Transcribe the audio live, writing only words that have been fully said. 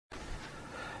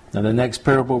Now the next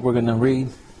parable we're going to read,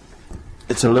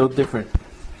 it's a little different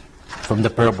from the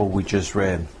parable we just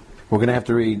read. We're going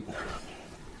to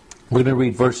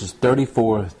read verses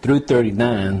 34 through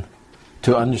 39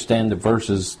 to understand the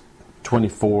verses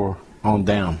 24 on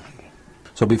down.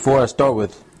 So before I start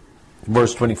with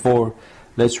verse 24,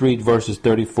 let's read verses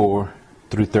 34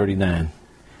 through 39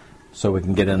 so we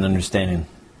can get an understanding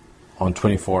on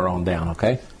 24 on down,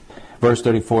 okay? Verse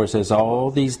 34 says, "All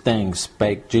these things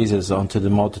spake Jesus unto the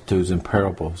multitudes in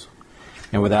parables,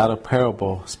 and without a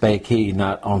parable spake he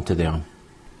not unto them."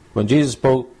 When Jesus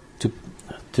spoke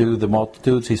to the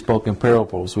multitudes, he spoke in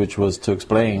parables, which was to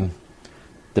explain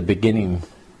the beginning,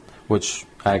 which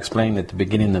I explained at the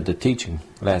beginning of the teaching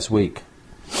last week.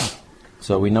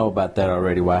 So we know about that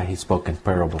already, why he spoke in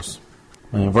parables.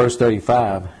 And in verse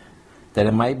 35, that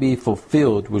it might be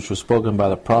fulfilled, which was spoken by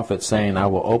the prophet, saying, "I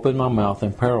will open my mouth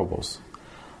in parables.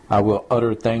 I will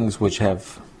utter things which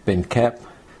have been kept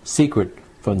secret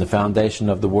from the foundation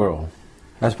of the world."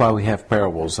 That's why we have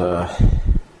parables,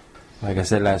 like I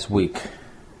said last week,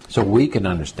 so we can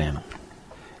understand them.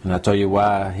 And I'll tell you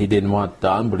why he didn't want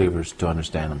the unbelievers to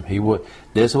understand them.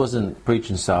 This wasn't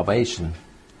preaching salvation.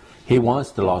 He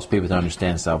wants the lost people to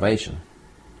understand salvation.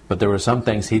 But there were some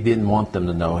things he didn't want them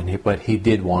to know, but he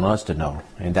did want us to know.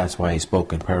 And that's why he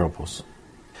spoke in parables.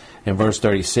 In verse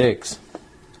 36,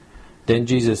 "Then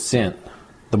Jesus sent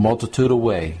the multitude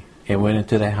away and went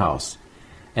into the house.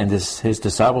 And his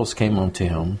disciples came unto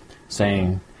him,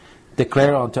 saying,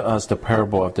 Declare unto us the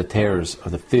parable of the tares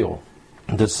of the field."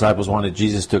 The disciples wanted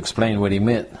Jesus to explain what he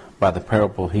meant by the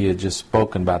parable he had just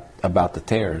spoken about the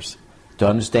tares. To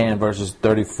understand verses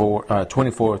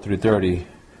 24 through 30,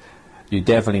 you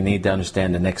definitely need to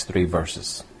understand the next three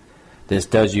verses. This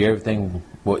tells you everything.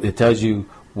 It tells you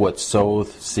what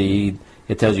soweth seed.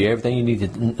 It tells you everything you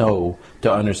need to know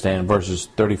to understand verses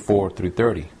 34 through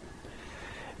 30.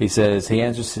 He says, he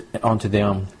answers unto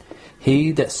them,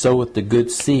 "He that soweth the good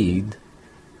seed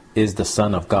is the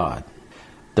Son of God.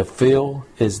 The field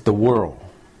is the world.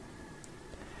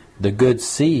 The good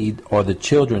seed are the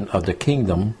children of the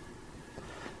kingdom,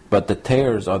 but the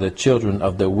tares are the children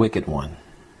of the wicked one.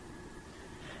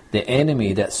 The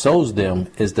enemy that sows them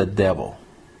is the devil.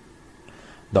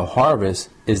 The harvest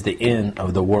is the end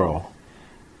of the world,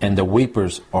 and the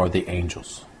weepers are the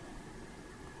angels."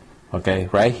 Okay,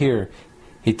 right here,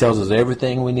 he tells us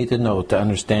everything we need to know to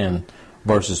understand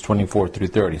verses 24 through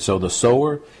 30. So the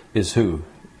sower is who?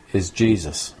 Is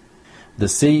Jesus. The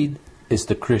seed is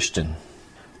the Christian.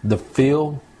 The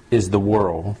field is the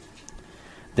world.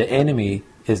 The enemy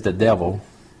is the devil.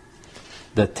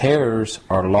 The tares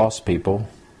are lost people.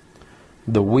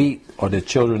 The wheat are the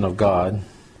children of God.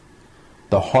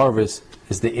 The harvest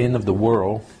is the end of the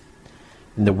world.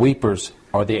 And the weepers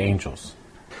are the angels.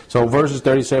 So verses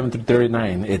 37 through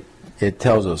 39, it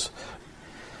tells us.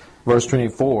 Verse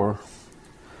 24,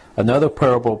 "Another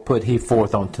parable put he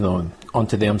forth unto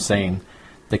them, saying,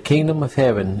 The kingdom of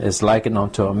heaven is likened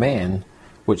unto a man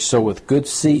which soweth good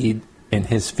seed in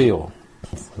his field."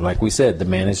 Like we said, the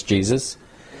man is Jesus,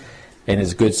 and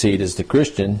his good seed is the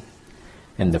Christian,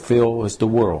 and the field is the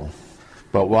world.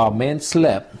 "But while men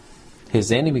slept,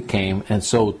 his enemy came and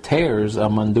sowed tares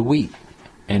among the wheat,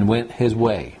 and went his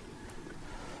way."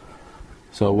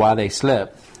 So while they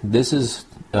slept, this is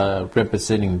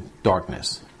representing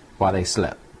darkness. While they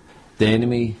slept, the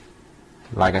enemy,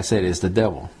 like I said, is the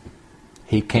devil.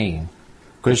 He came.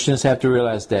 Christians have to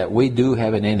realize that we do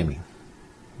have an enemy.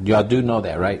 Y'all do know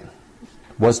that, right?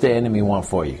 What's the enemy want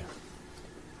for you?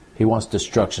 He wants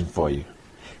destruction for you.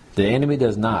 The enemy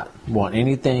does not want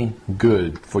anything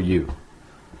good for you.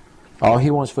 All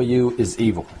he wants for you is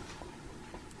evil.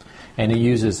 And he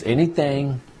uses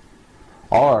anything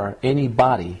or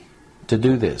anybody to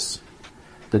do this.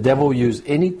 The devil will use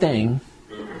anything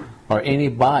or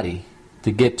anybody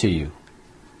to get to you.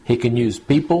 He can use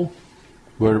people,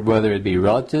 whether it be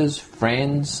relatives,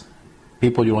 friends,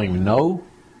 people you don't even know,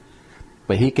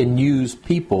 but he can use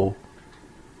people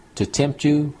to tempt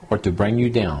you or to bring you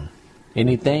down.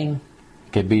 Anything.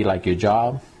 Could be like your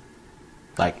job,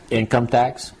 like income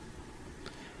tax,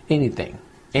 anything.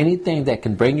 Anything that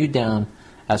can bring you down,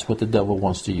 that's what the devil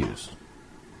wants to use.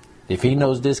 If he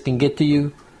knows this can get to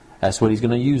you, that's what he's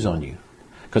going to use on you.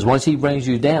 Because once he brings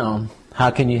you down,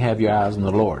 how can you have your eyes on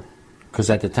the Lord? Because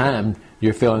at the time,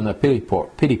 you're feeling a pity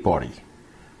party.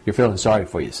 You're feeling sorry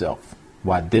for yourself.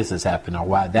 Why this is happening or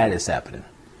why that is happening.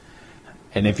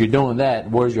 And if you're doing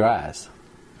that, where's your eyes?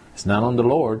 It's not on the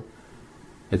Lord.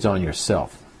 It's on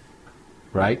yourself.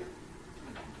 Right?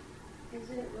 Is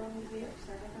it wrong to be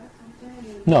upset about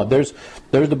something? No, there's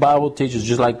the Bible teaches,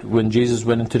 just like when Jesus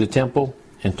went into the temple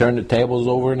and turned the tables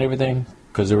over and everything,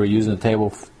 because they were using the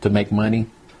table to make money.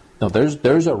 No,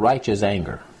 there's a righteous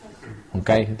anger.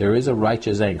 Okay? There is a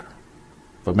righteous anger.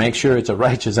 But make sure it's a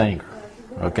righteous anger.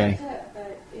 Okay?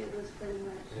 But it was pretty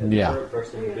much... Yeah. The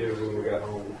first thing we did when we got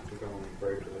home, we got home and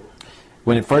prayed to it.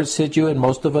 When it first hit you, and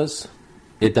most of us,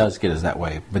 it does get us that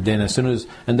way. But then as soon as,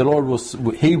 and the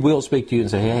Lord He will speak to you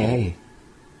and say, hey,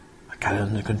 I got it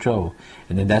under control.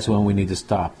 And then that's when we need to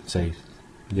stop and say,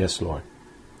 yes, Lord.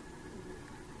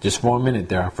 Just for a minute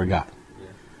there, I forgot. Yeah.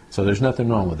 So there's nothing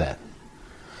wrong with that.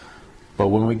 But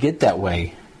when we get that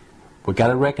way, we got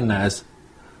to recognize,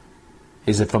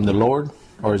 is it from the Lord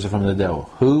or is it from the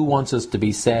devil? Who wants us to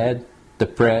be sad,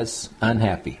 depressed,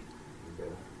 unhappy?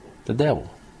 The devil.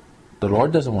 The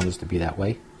Lord doesn't want us to be that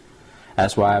way.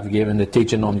 That's why I've given the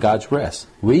teaching on God's rest.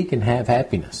 We can have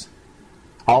happiness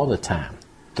all the time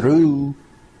through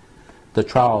the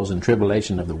trials and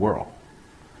tribulation of the world.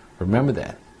 Remember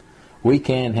that. We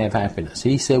can have happiness.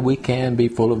 He said we can be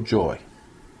full of joy.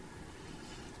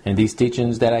 And these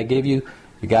teachings that I give you,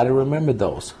 you got to remember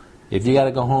those. If you got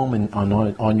to go home and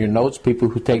on your notes, people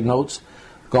who take notes,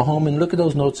 go home and look at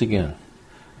those notes again.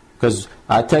 Because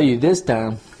I tell you this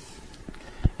time,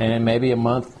 and maybe a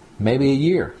month, maybe a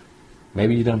year,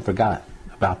 maybe you done forgot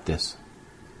about this.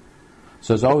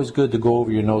 So it's always good to go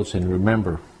over your notes and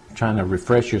remember, trying to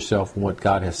refresh yourself on what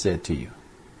God has said to you.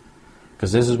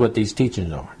 Because this is what these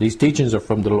teachings are. These teachings are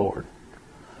from the Lord.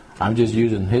 I'm just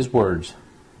using His words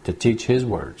to teach His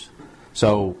words.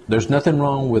 So there's nothing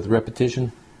wrong with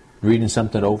repetition, reading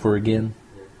something over again,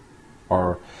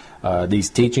 or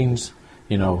these teachings.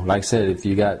 You know, like I said, if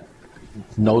you got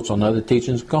notes on other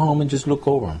teachings, go home and just look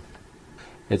over them.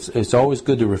 It's always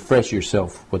good to refresh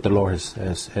yourself what the Lord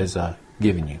has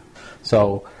given you.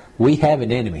 So we have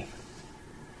an enemy,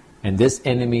 and this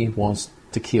enemy wants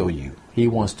to kill you. He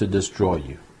wants to destroy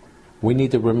you. We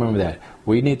need to remember that.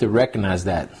 We need to recognize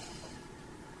that,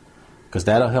 because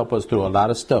that'll help us through a lot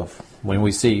of stuff when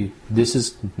we see this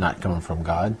is not coming from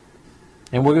God.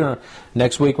 And we're going to,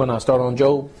 next week when I start on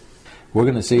Job, we're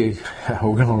going to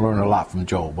learn a lot from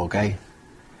Job, okay?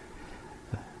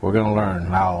 We're going to learn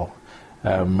how,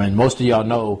 and most of y'all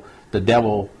know, the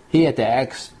devil, he had to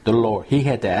ask the Lord, he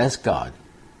had to ask God,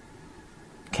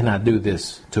 can I do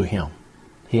this to him?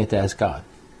 He had to ask God.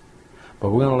 But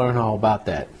we're going to learn all about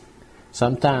that.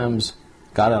 Sometimes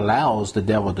God allows the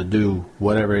devil to do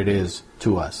whatever it is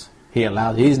to us.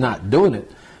 He's not doing it,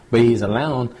 but He's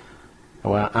allowing.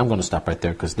 Well, I'm going to stop right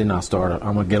there, because then I'm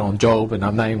going to get on Job, and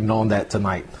I'm not even on that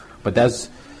tonight. But that's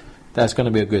going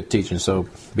to be a good teaching, so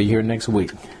be here next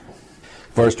week.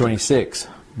 Verse 26,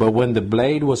 but when the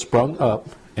blade was sprung up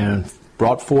and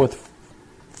brought forth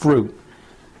fruit,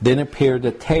 then appeared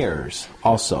the tares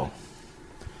also.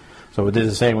 So what this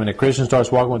is saying, when a Christian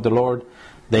starts walking with the Lord,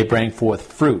 they bring forth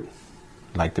fruit,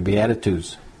 like the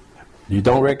Beatitudes. You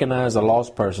don't recognize a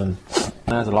lost person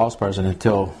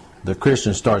until the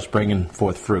Christian starts bringing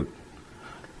forth fruit.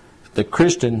 The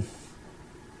Christian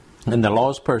and the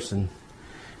lost person,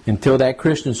 until that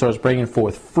Christian starts bringing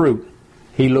forth fruit,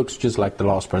 he looks just like the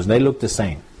lost person. They look the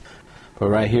same. But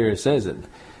right here it says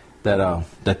that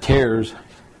the tares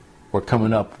were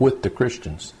coming up with the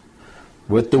Christians.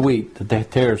 With the wheat, the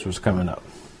tares was coming up.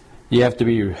 You have to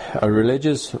be a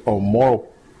religious or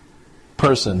moral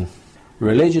person.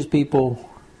 Religious people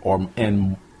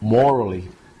and morally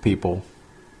people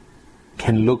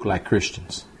can look like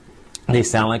Christians. They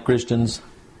sound like Christians,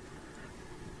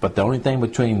 but the only thing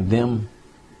between them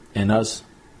and us,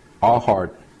 our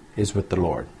heart, is with the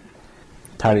Lord.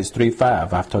 Titus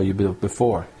 3:5, I've told you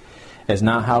before. It's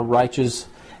not how righteous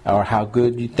or how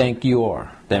good you think you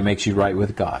are that makes you right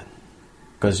with God.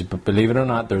 Because believe it or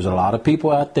not, there's a lot of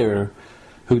people out there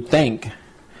who think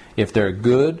if their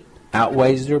good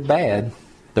outweighs their bad,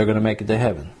 they're going to make it to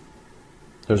heaven.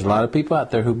 There's a lot of people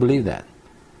out there who believe that.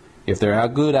 If their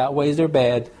good outweighs their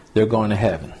bad, they're going to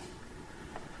heaven.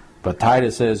 But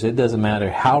Titus says it doesn't matter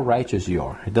how righteous you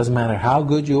are. It doesn't matter how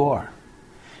good you are.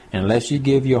 Unless you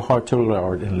give your heart to the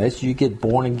Lord, unless you get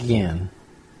born again,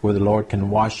 where the Lord can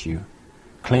wash you,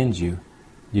 cleanse you,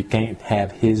 you can't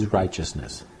have His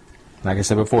righteousness. Like I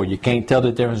said before, you can't tell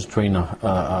the difference between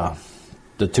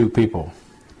the two people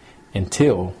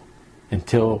until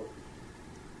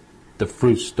the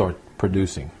fruits start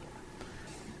producing.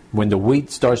 When the wheat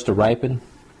starts to ripen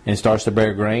and starts to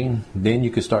bear grain, then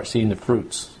you can start seeing the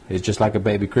fruits. It's just like a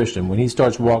baby Christian. When he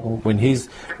starts walking, when he's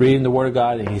reading the Word of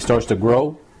God and he starts to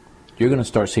grow, you're going to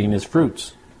start seeing his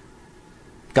fruits.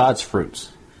 God's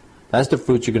fruits. That's the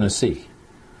fruits you're going to see.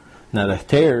 Now the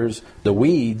tares, the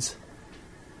weeds,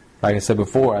 like I said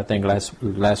before, I think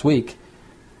last week,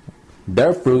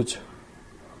 their fruits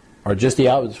are just the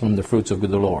opposite from the fruits of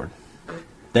the Lord.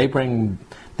 They bring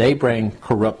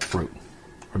corrupt fruit.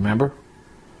 Remember?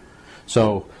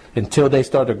 So until they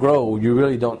start to grow, you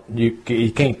really don't,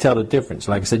 you can't tell the difference.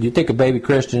 Like I said, you take a baby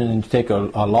Christian and you take a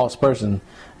lost person,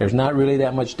 there's not really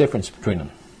that much difference between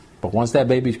them. But once that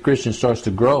baby Christian starts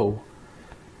to grow,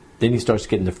 then he starts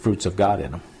getting the fruits of God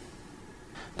in him.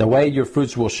 The way your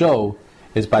fruits will show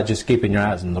is by just keeping your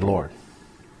eyes on the Lord.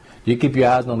 You keep your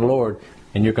eyes on the Lord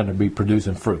and you're going to be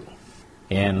producing fruit.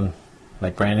 And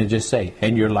like Brandon just said,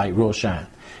 and your light will shine.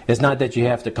 It's not that you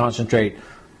have to concentrate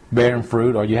bearing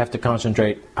fruit, or you have to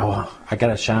concentrate, oh, I got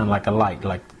to shine like a light,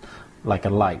 like a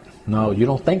light. No, you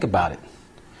don't think about it.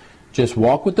 Just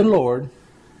walk with the Lord,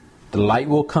 the light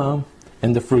will come,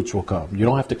 and the fruits will come. You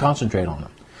don't have to concentrate on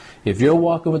them. If you're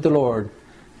walking with the Lord,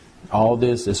 all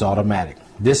this is automatic.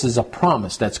 This is a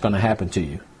promise that's going to happen to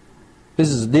you. This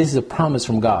is a promise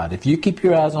from God. If you keep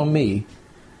your eyes on me,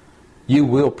 you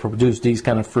will produce these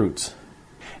kind of fruits,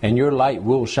 and your light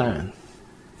will shine.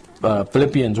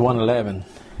 Philippians 1:11,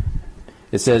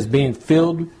 it says, being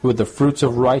filled with the fruits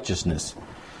of righteousness,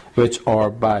 which are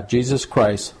by Jesus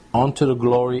Christ, unto the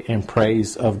glory and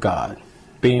praise of God.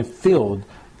 Being filled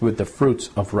with the fruits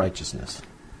of righteousness.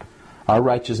 Our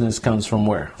righteousness comes from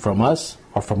where? From us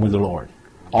or from the Lord?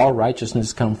 All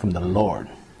righteousness comes from the Lord.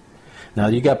 Now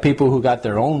you got people who got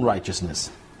their own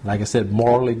righteousness. Like I said,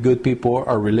 morally good people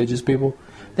or religious people,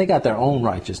 they got their own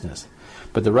righteousness.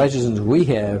 But the righteousness we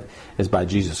have is by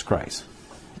Jesus Christ.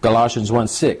 Colossians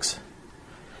 1:6,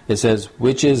 it says,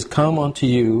 which is come unto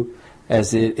you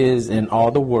as it is in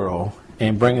all the world,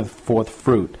 and bringeth forth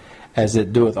fruit, as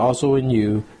it doeth also in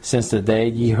you, since the day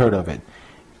ye heard of it,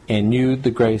 and knew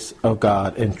the grace of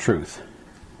God in truth.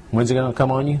 When's it going to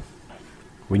come on you?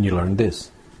 When you learn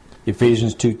this.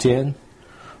 Ephesians 2:10,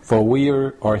 for we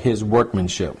are his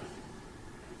workmanship.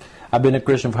 I've been a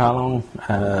Christian for how long?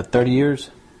 30 years?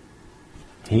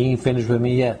 He ain't finished with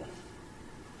me yet.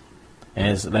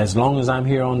 As long as I'm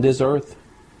here on this earth,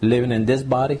 living in this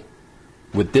body,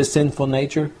 with this sinful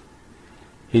nature,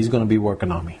 he's going to be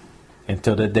working on me.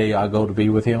 Until the day I go to be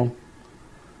with him,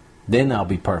 then I'll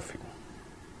be perfect.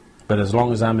 But as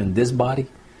long as I'm in this body,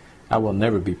 I will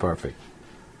never be perfect.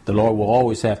 The Lord will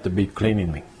always have to be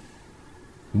cleaning me,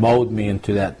 mold me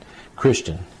into that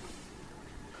Christian.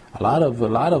 A lot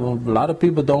of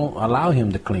people don't allow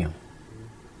him to clean them.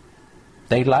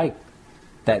 They like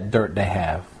that dirt they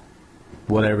have,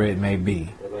 whatever it may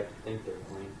be. They like to think they're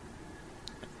clean.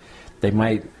 They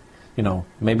might,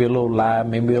 maybe a little lie,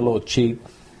 maybe a little cheat,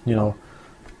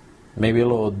 maybe a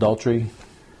little adultery.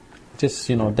 Just,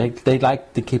 they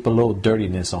like to keep a little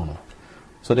dirtiness on them.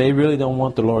 So they really don't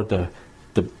want the Lord to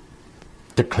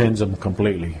cleanse them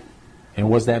completely. And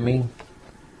what's that mean?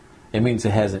 It means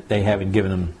they haven't given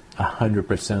them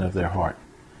 100% of their heart.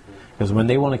 Because when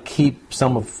they want to keep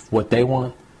some of what they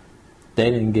want, they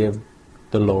didn't give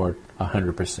the Lord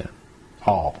 100%,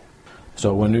 all.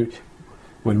 So when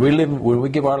we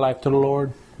give our life to the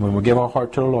Lord, when we give our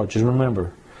heart to the Lord, just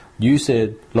remember, you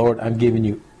said, Lord, I'm giving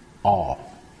you all.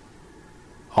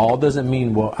 All doesn't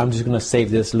mean, well, I'm just going to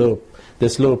save this little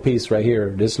piece right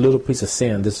here, this little piece of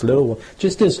sin, this little one,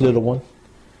 just this little one.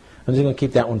 I'm just going to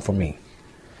keep that one for me.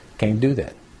 Can't do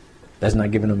that. That's not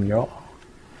giving them your all.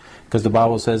 Because the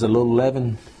Bible says a little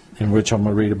leaven, and which I'm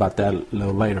going to read about that a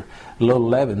little later. A little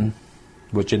leaven,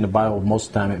 which in the Bible most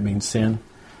of the time it means sin.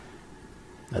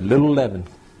 A little leaven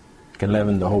can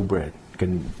leaven the whole bread,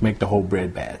 can make the whole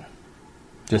bread bad.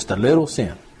 Just a little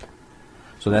sin.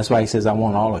 So that's why he says, I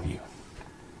want all of you.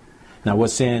 Now what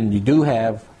sin you do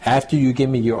have, after you give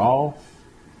me your all,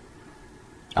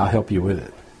 I'll help you with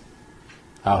it.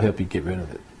 I'll help you get rid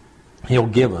of it. He'll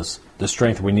give us the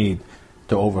strength we need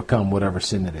to overcome whatever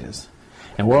sin it is.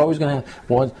 And we're always going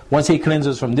to, once he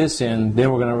cleanses us from this sin, then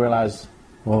we're going to realize,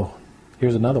 well,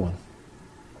 here's another one.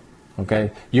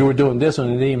 Okay? You were doing this one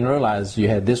and didn't even realize you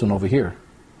had this one over here.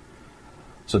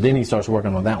 So then he starts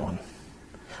working on that one.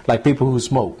 Like people who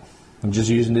smoke. I'm just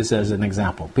using this as an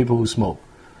example. People who smoke.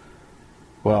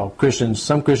 Well,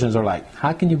 some Christians are like,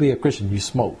 how can you be a Christian? You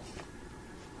smoke.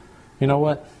 You know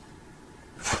what?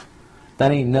 That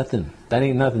ain't nothing. That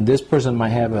ain't nothing. This person might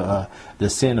have the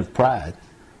sin of pride.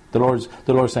 The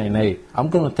Lord's saying, hey, I'm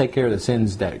going to take care of the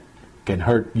sins that can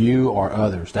hurt you or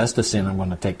others. That's the sin I'm going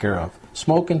to take care of.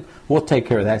 Smoking, we'll take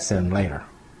care of that sin later.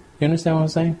 You understand what I'm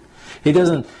saying? He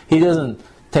doesn't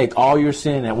take all your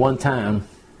sin at one time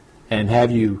and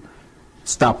have you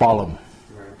stop all of them.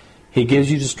 Right. He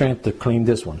gives you the strength to clean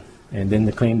this one, and then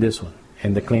to clean this one,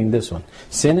 and to clean this one.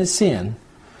 Sin is sin,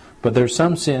 but there's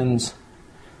some sins,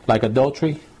 like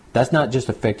adultery, that's not just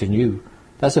affecting you.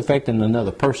 That's affecting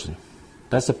another person.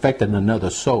 That's affecting another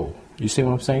soul. You see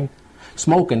what I'm saying?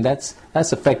 Smoking, that's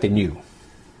affecting you.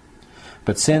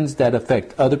 But sins that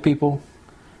affect other people,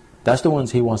 that's the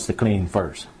ones he wants to clean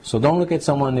first. So don't look at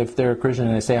someone, if they're a Christian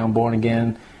and they say, I'm born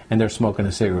again, and they're smoking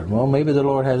a cigarette. Well, maybe the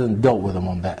Lord hasn't dealt with them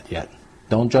on that yet.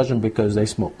 Don't judge them because they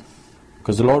smoke.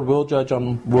 Because the Lord will judge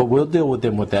them, will deal with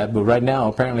them with that. But right now,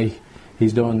 apparently,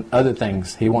 he's doing other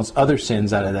things. He wants other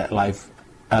sins out of that life,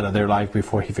 out of their life,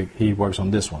 before he works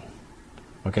on this one.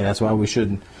 Okay, that's why we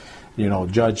shouldn't,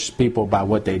 judge people by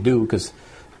what they do, because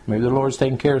maybe the Lord's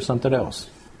taking care of something else.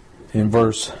 In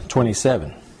verse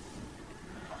 27.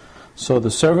 So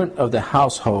the servant of the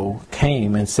household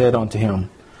came and said unto him,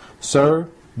 Sir,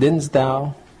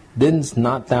 didn't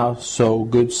not thou sow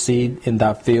good seed in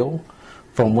thy field?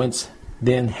 From whence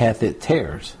then hath it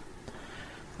tares?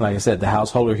 Like I said, the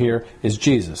householder here is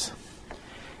Jesus.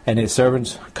 And his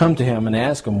servants come to him and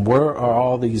ask him, where are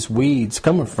all these weeds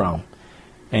coming from?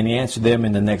 And he answered them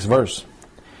in the next verse.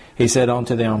 He said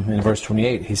unto them, in verse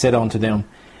 28, he said unto them,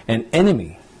 an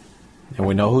enemy, and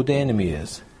we know who the enemy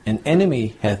is, an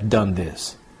enemy hath done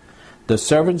this. The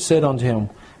servant said unto him,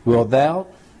 Wilt thou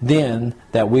then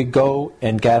that we go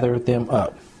and gather them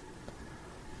up?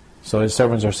 So his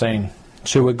servants are saying,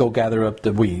 should we go gather up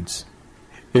the weeds?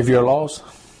 If you're lost,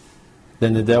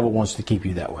 then the devil wants to keep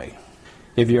you that way.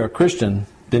 If you're a Christian,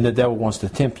 then the devil wants to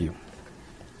tempt you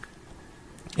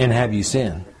and have you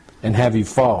sin and have you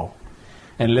fall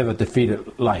and live a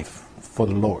defeated life for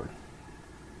the Lord.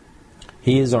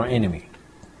 He is our enemy.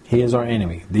 He is our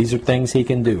enemy. These are things he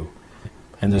can do.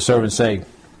 And the servants say,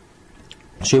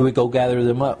 should we go gather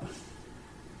them up?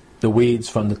 The weeds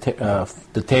from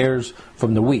the tares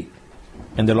from the wheat.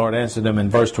 And the Lord answered them in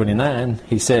verse 29.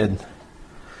 He said,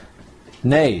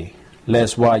 Nay,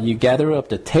 lest while you gather up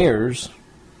the tares,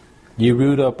 you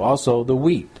root up also the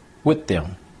wheat with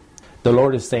them. The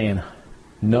Lord is saying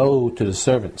no to the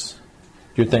servants.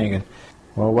 You're thinking,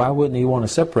 well, why wouldn't he want to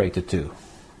separate the two?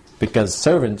 Because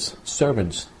servants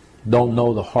don't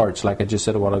know the hearts, like I just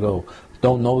said a while ago,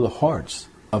 don't know the hearts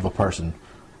of a person.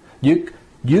 You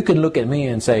can look at me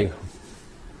and say,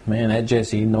 man, that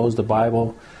Jesse knows the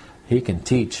Bible, he can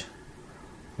teach,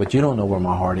 but you don't know where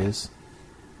my heart is.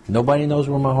 Nobody knows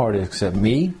where my heart is except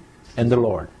me and the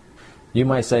Lord. You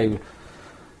might say,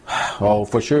 oh,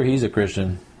 for sure he's a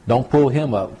Christian. Don't pull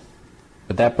him up.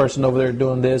 But that person over there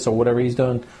doing this or whatever he's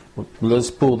doing,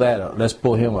 let's pull that up. Let's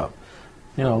pull him up.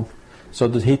 So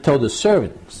he told the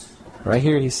servants, right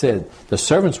here he said, the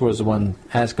servants was the one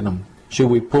asking them, should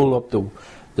we pull up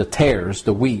the tares,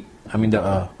 the wheat,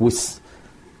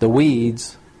 the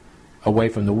weeds away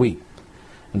from the wheat?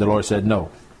 And the Lord said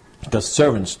no. Because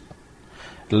servants,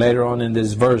 later on in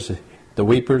this verse, the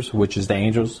weepers, which is the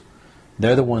angels,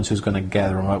 they're the ones who's going to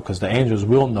gather them up, because the angels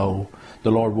will know,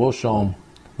 the Lord will show them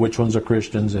which ones are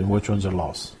Christians and which ones are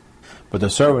lost. But the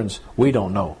servants, we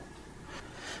don't know.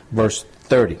 Verse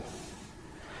 30.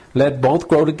 Let both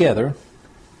grow together.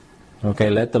 Okay,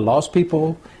 let the lost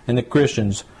people and the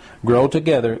Christians grow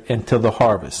together until the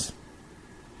harvest.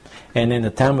 And in the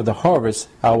time of the harvest,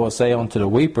 I will say unto the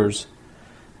weepers,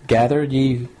 gather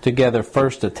ye together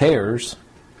first the tares,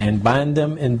 and bind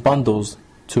them in bundles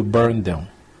to burn them.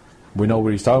 We know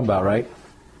what he's talking about, right?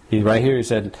 Right here he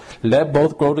said, let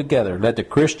both grow together. Let the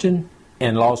Christian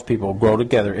and lost people grow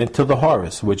together until the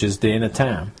harvest, which is the end of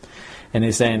time. And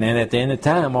he's saying, and at the end of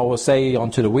time, I will say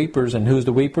unto the weepers, and who's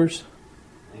the weepers?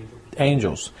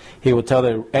 Angels. He will tell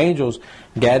the angels,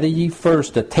 gather ye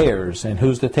first the tares. And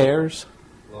who's the tares?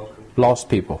 Lost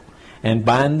people. And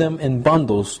bind them in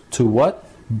bundles to what?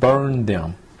 Burn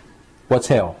them. What's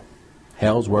hell?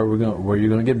 Hell's where you're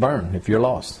going to get burned if you're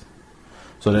lost.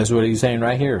 So that's what he's saying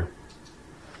right here.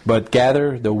 But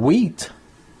gather the wheat.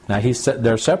 Now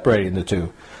they're separating the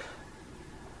two.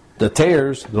 The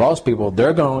tares, the lost people,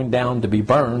 they're going down to be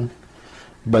burned.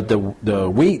 But the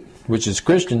wheat, which is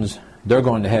Christians, they're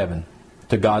going to heaven,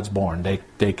 to God's born.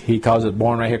 He calls it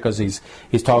born right here because he's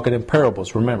talking in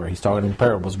parables. Remember, he's talking in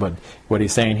parables. But what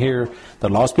he's saying here, the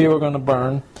lost people are going to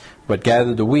burn, but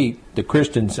gather the wheat, the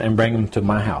Christians, and bring them to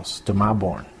my house, to my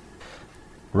born.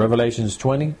 Revelations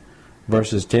 20,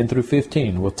 verses 10 through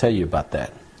 15 will tell you about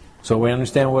that. So we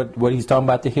understand what he's talking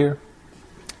about here?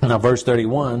 Now verse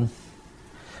 31,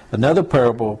 another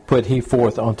parable put he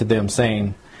forth unto them,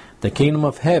 saying, the kingdom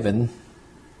of heaven,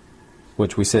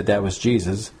 which we said that was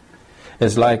Jesus,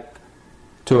 is like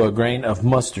to a grain of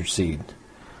mustard seed,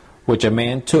 which a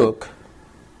man took,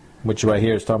 which right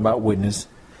here is talking about witness,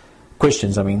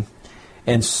 Christians,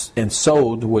 and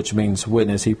sowed, which means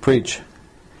witness, he preached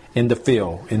in the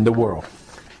field, in the world.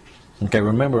 Okay,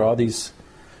 remember all these,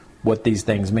 what these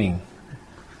things mean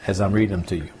as I'm reading them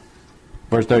to you.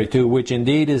 Verse 32, which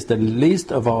indeed is the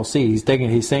least of all seeds.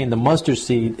 He's saying the mustard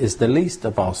seed is the least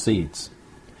of all seeds.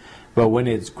 But when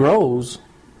it grows,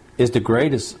 is the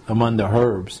greatest among the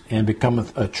herbs, and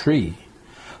becometh a tree,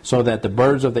 so that the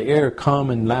birds of the air come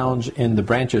and lounge in the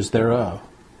branches thereof.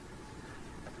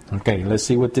 Okay, let's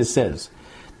see what this says.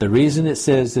 The reason it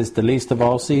says it's the least of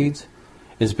all seeds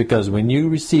is because when you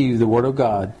receive the Word of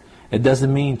God, it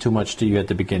doesn't mean too much to you at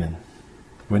the beginning.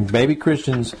 When baby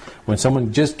Christians, when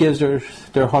someone just gives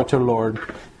their heart to the Lord,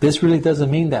 this really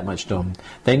doesn't mean that much to them.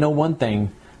 They know one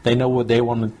thing. They know what they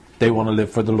want to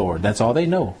live for the Lord. That's all they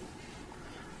know.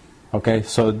 Okay,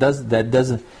 so that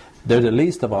doesn't. They're the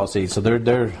least of all seeds. So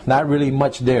they're not really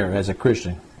much there as a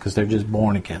Christian because they're just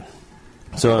born again.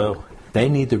 So they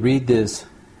need to read this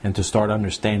and to start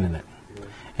understanding it.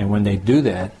 And when they do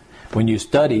that, when you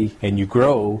study and you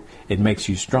grow, it makes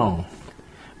you strong.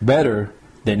 Better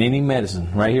than any medicine.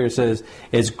 Right here it says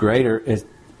it's greater. It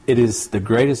is the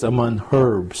greatest among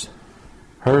herbs.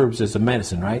 Herbs is a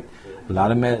medicine, right? A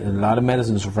lot of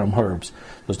medicines are from herbs. So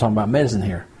it's talking about medicine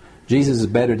here. Jesus is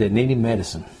better than any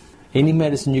medicine. Any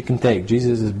medicine you can take,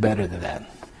 Jesus is better than that.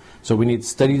 So we need to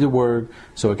study the Word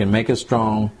so it can make us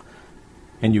strong,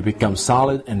 and you become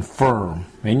solid and firm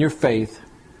in your faith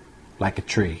like a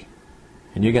tree.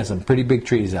 And you got some pretty big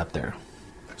trees out there.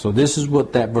 So this is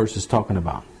what that verse is talking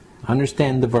about.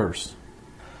 Understand the verse.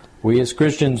 We as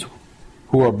Christians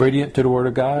who are obedient to the Word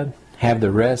of God have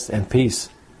the rest and peace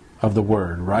of the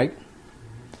Word, right?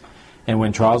 And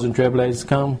when trials and tribulations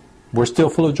come, we're still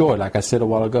full of joy, like I said a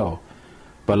while ago.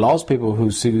 But lost people who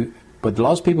see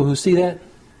that,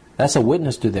 that's a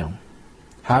witness to them.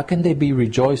 How can they be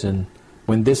rejoicing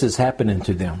when this is happening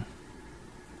to them?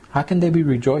 How can they be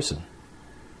rejoicing?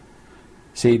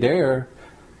 See, there,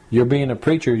 you're being a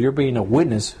preacher, you're being a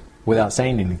witness without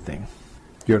saying anything.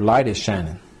 Your light is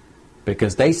shining.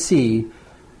 Because they see,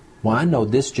 well, I know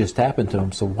this just happened to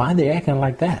them, so why are they acting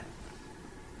like that?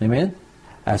 Amen?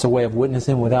 That's a way of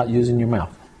witnessing without using your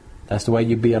mouth. That's the way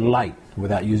you be a light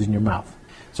without using your mouth.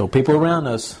 So people around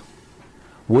us,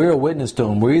 we're a witness to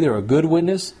them. We're either a good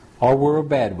witness or we're a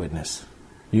bad witness.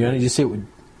 You see?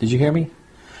 Did you hear me?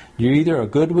 You're either a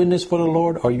good witness for the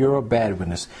Lord or you're a bad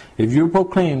witness. If you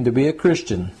proclaim to be a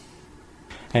Christian,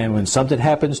 and when something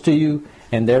happens to you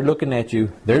and they're looking at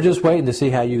you, they're just waiting to see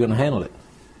how you're going to handle it.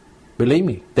 Believe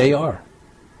me, they are.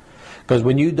 Because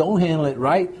when you don't handle it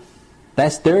right,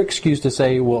 that's their excuse to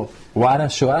say, well, why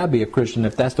should I be a Christian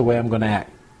if that's the way I'm going to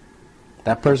act?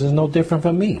 That person's no different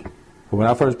from me. When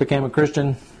I first became a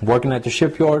Christian, working at the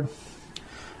shipyard,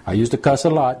 I used to cuss a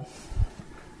lot.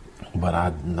 But I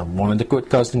wanted to quit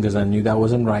cussing because I knew that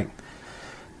wasn't right.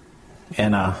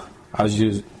 And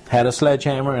had a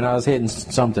sledgehammer and I was hitting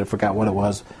something. I forgot what it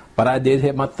was. But I did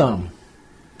hit my thumb.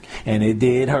 And it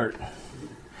did hurt.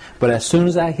 But as soon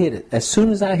as I hit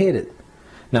it.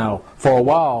 Now, for a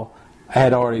while, I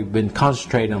had already been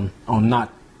concentrating on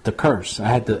not to curse.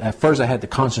 At first I had to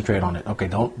concentrate on it. Okay,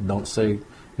 don't say,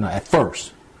 at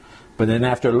first. But then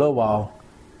after a little while,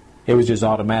 it was just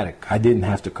automatic. I didn't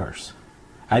have to curse.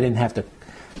 I didn't have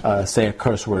to say a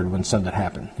curse word when something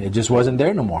happened. It just wasn't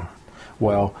there no more.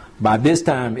 Well, by this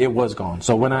time, it was gone.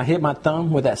 So when I hit my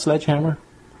thumb with that sledgehammer,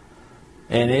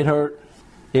 and it hurt,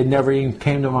 it never even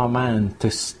came to my mind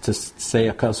to say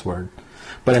a cuss word.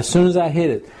 But as soon as I hit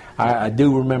it, I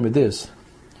do remember this.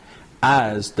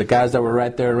 The guys that were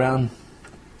right there around,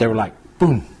 they were like,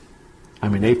 boom. I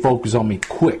mean, they focused on me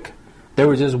quick. They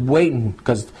were just waiting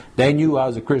because they knew I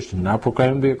was a Christian. I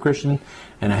proclaimed to be a Christian,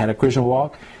 and I had a Christian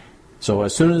walk. So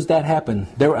as soon as that happened,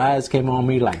 their eyes came on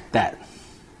me like that.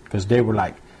 Because they were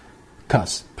like,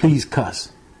 cuss, please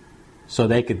cuss. So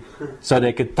they could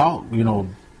talk,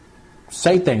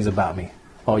 say things about me.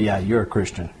 Oh yeah, you're a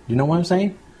Christian. You know what I'm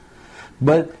saying?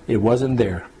 But it wasn't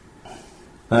there.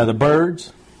 Now the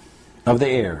birds of the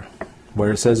air,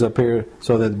 where it says up here,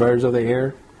 so that the birds of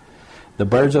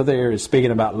the air is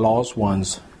speaking about lost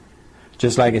ones,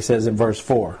 just like it says in verse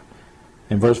 4.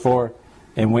 In verse 4,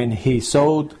 and when he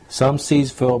sowed, some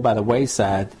seeds fell by the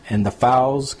wayside, and the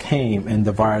fowls came and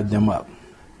devoured them up.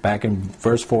 Back in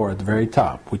verse 4 at the very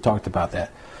top, we talked about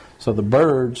that. So the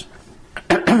birds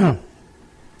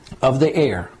of the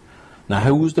air. Now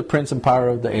who's the prince and power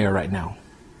of the air right now?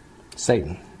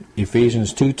 Satan.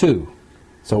 Ephesians 2:2.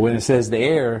 So when it says the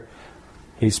air,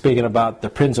 he's speaking about the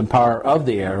prince and power of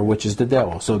the air, which is the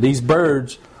devil. So these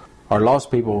birds are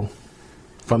lost people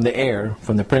from the air,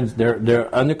 from the prince.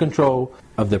 They're under control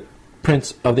of the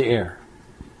prince of the air,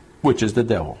 which is the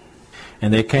devil.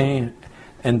 And they came,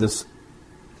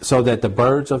 so that the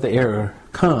birds of the air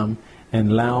come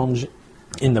and lounge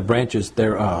in the branches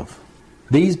thereof.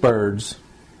 These birds,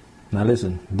 now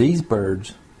listen, these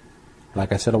birds,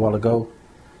 like I said a while ago,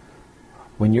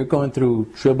 when you're going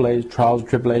through trials,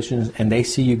 tribulations, and they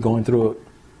see you going through it,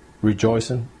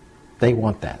 rejoicing, they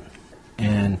want that.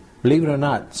 And believe it or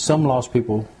not, some lost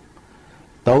people,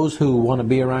 those who want to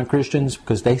be around Christians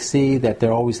because they see that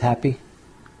they're always happy,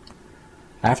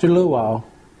 after a little while,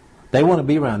 they want to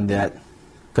be around that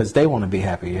because they want to be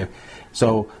happy.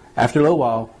 So after a little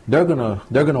while, they're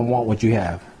gonna want what you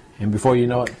have, and before you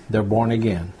know it, they're born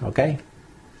again. Okay,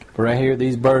 but right here,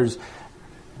 these birds,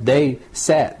 they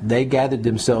gathered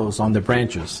themselves on the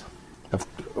branches of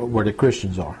where the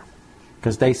Christians are,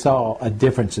 because they saw a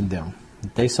difference in them.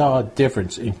 They saw a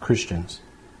difference in Christians.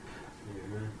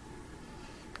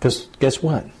 Because guess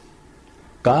what?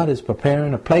 God is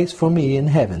preparing a place for me in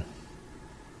heaven.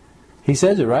 He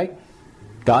says it, right?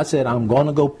 God said, I'm going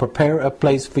to go prepare a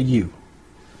place for you.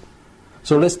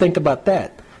 So let's think about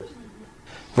that.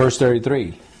 Verse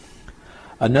 33.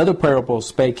 Another parable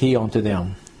spake he unto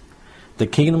them. The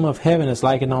kingdom of heaven is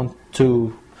likened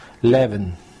unto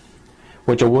leaven,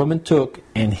 which a woman took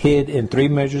and hid in 3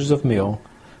 measures of meal,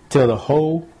 till the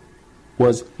whole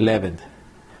was leavened.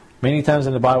 Many times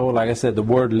in the Bible, like I said, the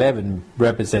word leaven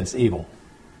represents evil.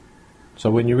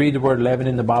 So when you read the word leaven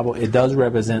in the Bible, it does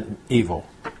represent evil.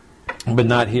 But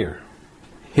not here.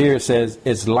 Here it says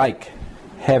it's like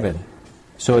heaven.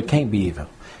 So it can't be evil.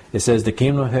 It says the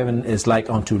kingdom of heaven is like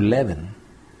unto leaven.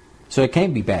 So it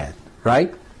can't be bad,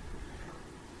 right?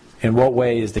 In what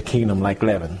way is the kingdom like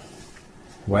leaven?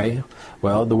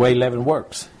 Well, the way leaven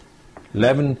works.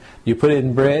 Leaven, you put it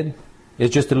in bread,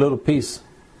 it's just a little piece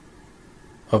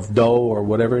of dough or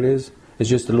whatever it is. It's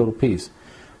just a little piece.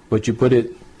 But you put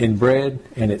it in bread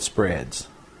and it spreads.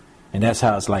 And that's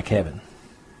how it's like heaven.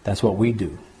 That's what we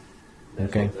do.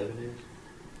 Okay?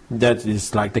 That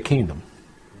is like the kingdom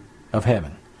of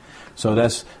heaven. So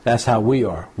that's how we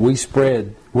are. We should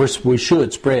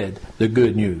spread the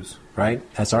good news, right?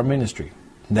 That's our ministry.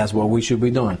 And that's what we should be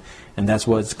doing. And that's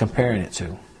what it's comparing it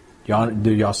to.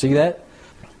 Do y'all see that?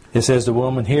 It says the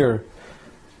woman here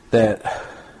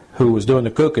who was doing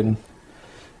the cooking,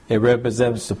 it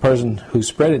represents the person who's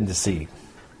spreading the seed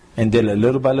and did it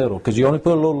little by little, because you only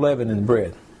put a little leaven in the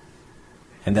bread.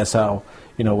 And that's how,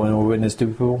 when we witness to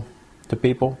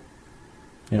people,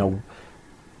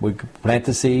 we plant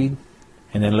the seed,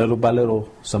 and then little by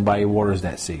little somebody waters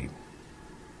that seed.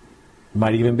 It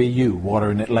might even be you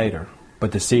watering it later,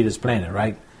 but the seed is planted,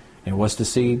 right? And what's the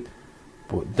seed?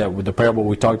 That with the parable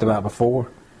we talked about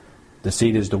before, the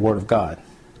seed is the Word of God.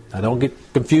 Now don't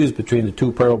get confused between the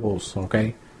two parables,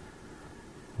 okay?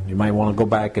 You might want to go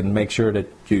back and make sure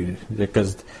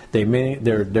because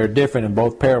they're different in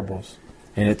both parables,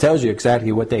 and it tells you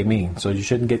exactly what they mean, so you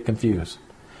shouldn't get confused.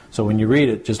 So when you read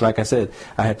it, just like I said,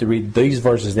 I had to read these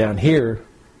verses down here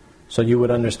so you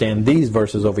would understand these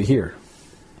verses over here.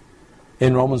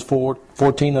 In Romans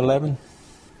 14:11,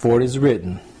 for it is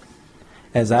written,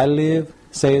 as I live,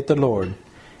 saith the Lord,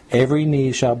 every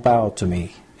knee shall bow to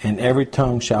me, and every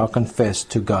tongue shall confess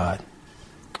to God.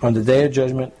 On the day of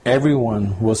judgment,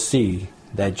 everyone will see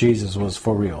that Jesus was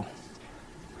for real.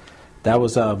 That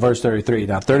was verse 33.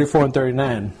 Now 34 and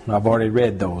 39, I've already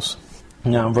read those.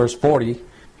 Now in verse 40,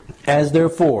 as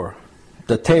therefore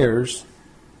the tares,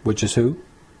 which is who?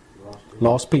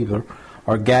 Lost people,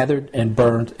 are gathered and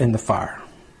burned in the fire,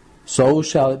 so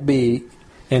shall it be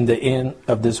in the end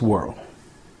of this world.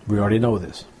 We already know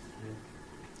this.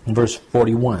 In verse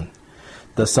 41,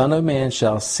 the Son of Man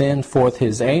shall send forth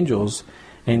his angels,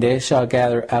 and they shall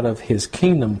gather out of his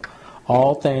kingdom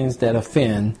all things that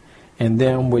offend, and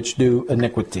them which do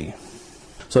iniquity.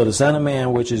 So the Son of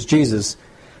Man, which is Jesus,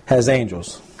 has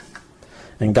angels.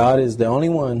 And God is the only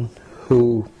one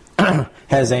who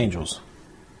has angels.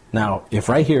 Now, if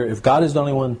God is the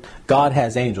only one, God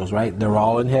has angels, right? They're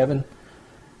all in heaven.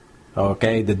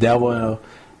 Okay, the devil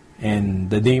and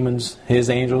the demons, his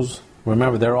angels,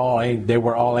 remember, they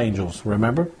were all angels,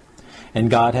 remember? And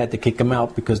God had to kick them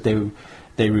out because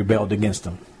they rebelled against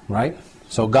him, right?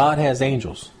 So God has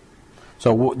angels.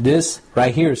 So this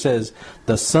right here says,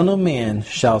 the Son of Man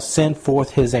shall send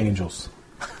forth his angels.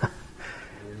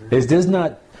 Is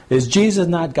Jesus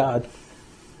not God?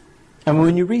 I mean,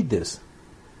 when you read this,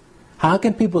 how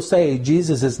can people say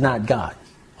Jesus is not God?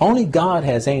 Only God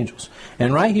has angels.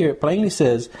 And right here it plainly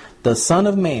says, the Son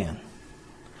of Man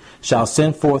shall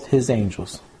send forth his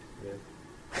angels.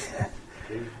 Yeah.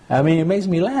 I mean, it makes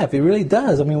me laugh. It really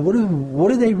does. I mean,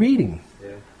 what are they reading?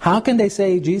 Yeah. How can they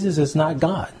say Jesus is not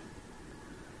God?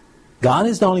 God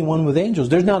is the only one with angels.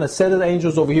 There's not a set of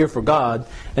angels over here for God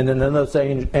and then another set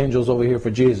of angels over here for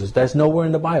Jesus. That's nowhere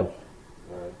in the Bible.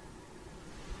 Right.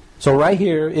 So right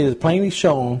here it is plainly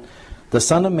shown the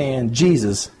Son of Man,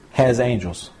 Jesus, has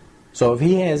angels. So if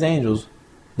he has angels,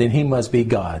 then he must be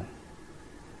God.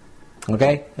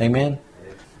 Okay? Amen?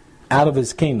 Out of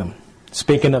his kingdom.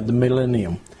 Speaking of the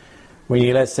millennium, when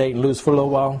you let Satan loose for a little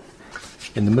while,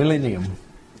 in the millennium,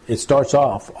 it starts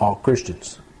off all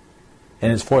Christians.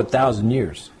 And it's for 1,000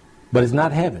 years. But it's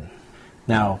not heaven.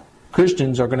 Now,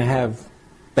 Christians are going to have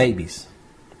babies.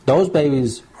 Those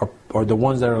babies are the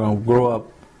ones that are going to grow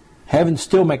up. Heaven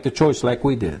still make the choice like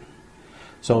we did.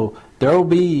 So there will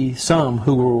be some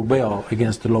who will rebel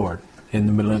against the Lord in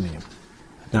the millennium.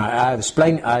 Now I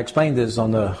explained this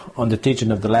on the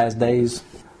teaching of the last days,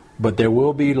 but there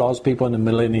will be lost people in the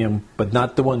millennium, but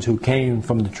not the ones who came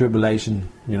from the tribulation,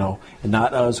 and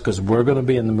not us, because we're going to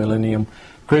be in the millennium.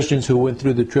 Christians who went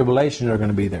through the tribulation are going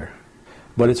to be there.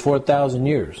 But it's for 1,000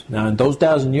 years. Now in those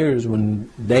 1,000 years when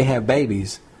they have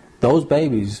babies, those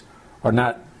babies are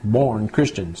not born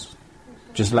Christians,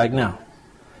 just like now.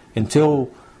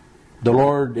 Until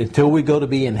we go to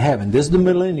be in heaven. This is the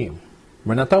millennium.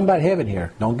 We're not talking about heaven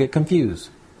here. Don't get confused.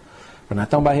 We're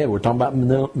not talking about heaven. We're talking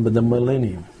about the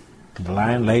millennium. The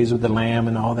lion lays with the lamb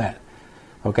and all that.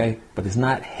 Okay? But it's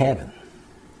not heaven.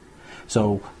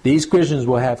 So these Christians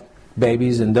will have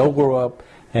babies and they'll grow up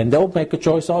and they'll make a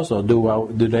choice also. Do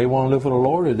they want to live for the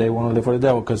Lord or do they want to live for the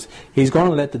devil? Because he's going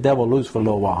to let the devil loose for a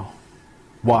little while.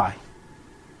 Why?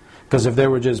 Because if they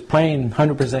were just plain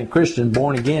 100% Christian,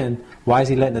 born again, why is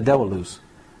he letting the devil loose?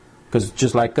 Because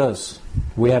just like us,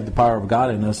 we have the power of God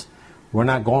in us. We're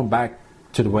not going back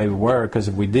to the way we were, because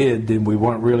if we did, then we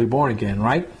weren't really born again,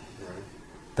 right?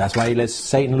 That's why he lets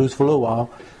Satan loose for a little while,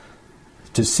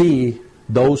 to see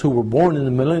those who were born in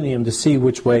the millennium, to see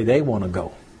which way they want to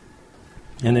go.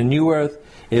 And the new earth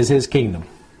is his kingdom.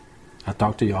 I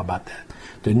talked to y'all about that.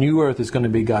 The new earth is going to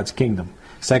be God's kingdom.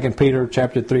 2 Peter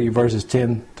chapter 3 verses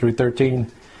 10 through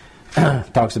 13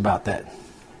 talks about that.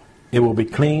 It will be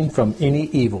clean from any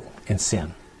evil and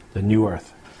sin. The new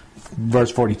earth.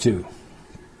 Verse 42.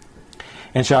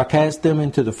 And shall cast them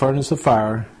into the furnace of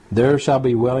fire. There shall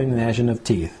be wailing and gnashing of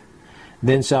teeth.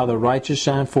 Then shall the righteous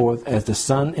shine forth as the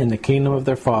sun in the kingdom of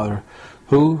their Father.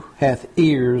 Who hath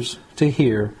ears to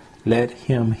hear, let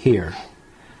him hear.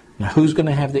 Now who's going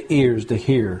to have the ears to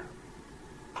hear?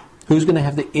 Who's going to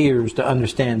have the ears to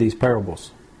understand these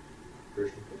parables?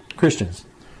 Christians.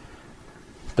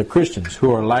 The Christians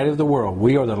who are light of the world.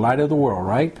 We are the light of the world,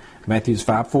 right? Matthew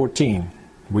 5:14.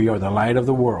 We are the light of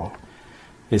the world.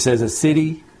 It says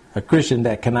a Christian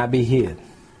that cannot be hid.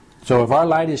 So if our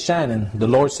light is shining, the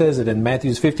Lord says it in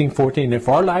Matthew 15:14. If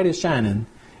our light is shining,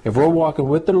 if we're walking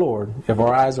with the Lord, if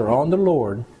our eyes are on the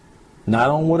Lord, not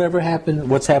on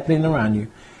what's happening around you,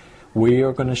 we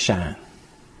are going to shine.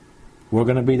 We're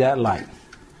going to be that light.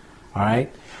 All right?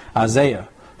 Isaiah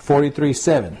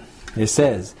 43:7. It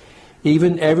says,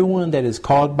 even everyone that is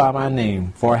called by my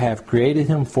name, for I have created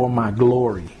him for my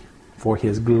glory. For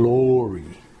his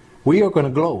glory. We are going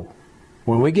to glow.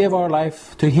 When we give our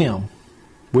life to him,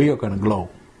 we are going to glow.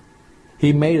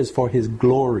 He made us for his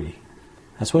glory.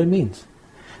 That's what it means.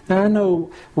 Now I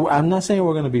know, I'm not saying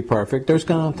we're going to be perfect. There's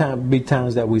going to be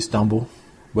times that we stumble.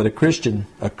 But a Christian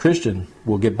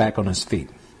will get back on his feet.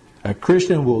 A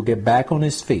Christian will get back on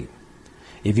his feet.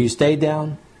 If you stay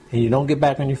down and you don't get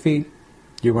back on your feet,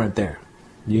 you weren't there.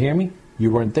 You hear me?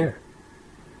 You weren't there.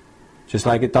 Just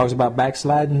like it talks about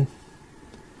backsliding.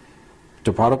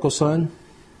 The prodigal son,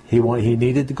 he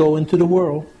needed to go into the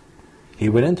world. He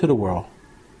went into the world.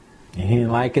 And he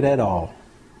didn't like it at all.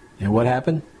 And what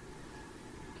happened?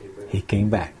 He came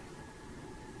back.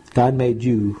 God made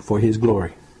you for his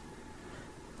glory.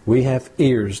 We have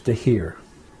ears to hear.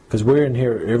 Because we're in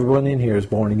here, everyone in here is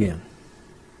born again.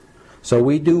 So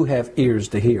we do have ears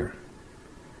to hear.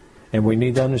 And we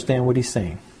need to understand what he's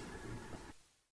saying.